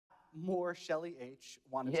more Shelley H.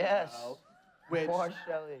 wanted to know, which more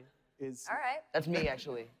Shelley. is... All right. That's me,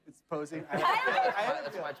 actually. It's Posey.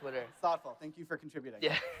 That's my Twitter. Thoughtful. Thank you for contributing.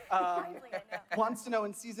 Yeah. Wants to know,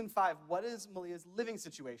 in season 5, what is Malia's living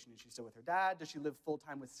situation? Is she still with her dad? Does she live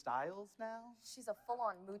full-time with Stiles now? She's a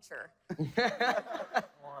full-on moocher.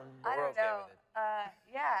 I don't know.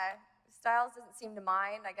 Yeah, Stiles doesn't seem to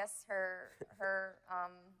mind. I guess her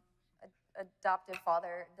adoptive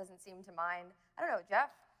father doesn't seem to mind. I don't know, Jeff?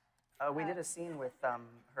 We did a scene with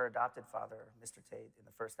her adopted father, Mr. Tate, in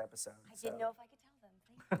the first episode. I didn't know if I could tell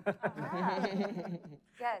them.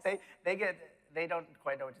 Yes. They don't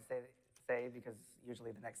quite know what to say because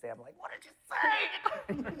usually the next day I'm like, what did you say?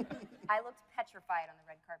 I looked petrified on the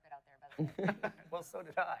red carpet out there, by the way. Well, so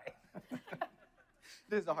did I.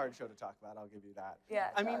 It is a hard show to talk about, I'll give you that. Yeah.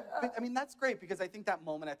 I mean, that's great, because I think that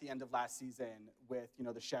moment at the end of last season with,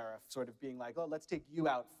 the sheriff sort of being like, oh, let's take you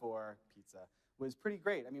out for pizza, was pretty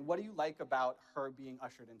great. I mean, what do you like about her being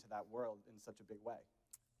ushered into that world in such a big way?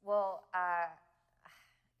 Well,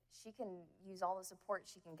 she can use all the support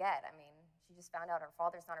she can get. I mean, she just found out her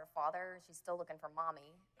father's not her father. She's still looking for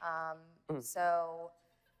mommy. So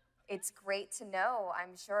it's great to know,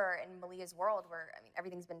 I'm sure, in Malia's world where,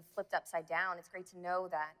 everything's been flipped upside down, it's great to know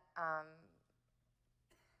that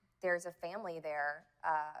there's a family there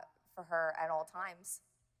for her at all times.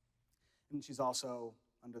 And she's also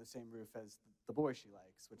under the same roof as the boy she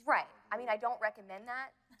likes. Which right. I don't recommend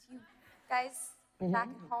that to you guys back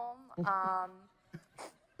at home.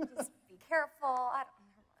 Just be careful. I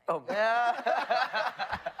don't know. Oh,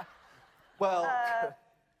 yeah. Well,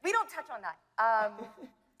 we don't touch on that.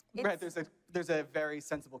 Right, there's a very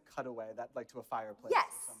sensible cutaway, like to a fireplace or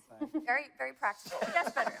something. Very, very practical.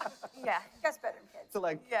 Guest bedroom. Yeah, guest bedroom, kids. So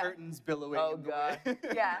curtains billowing. Oh, God.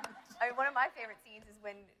 Yeah. One of my favorite scenes is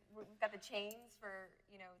when we've got the chains for,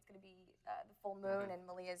 it's going to be the full moon, and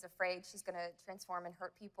Malia's afraid she's going to transform and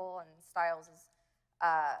hurt people, and Stiles is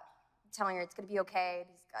telling her it's going to be okay, and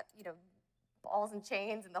he's got, balls and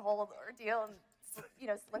chains and the whole ordeal, and,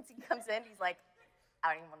 once he comes in, he's like,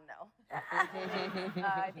 I don't even want to know.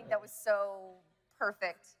 I think that was so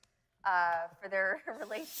perfect for their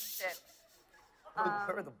relationship.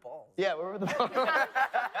 Where were the balls? Yeah, where were the balls?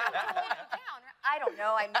 I don't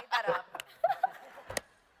know. I made that up.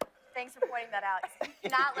 Thanks for pointing that out.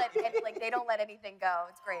 Not they don't let anything go.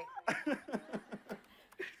 It's great.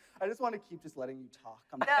 I just want to keep letting you talk.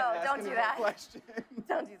 No, don't do that.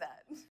 Don't do that.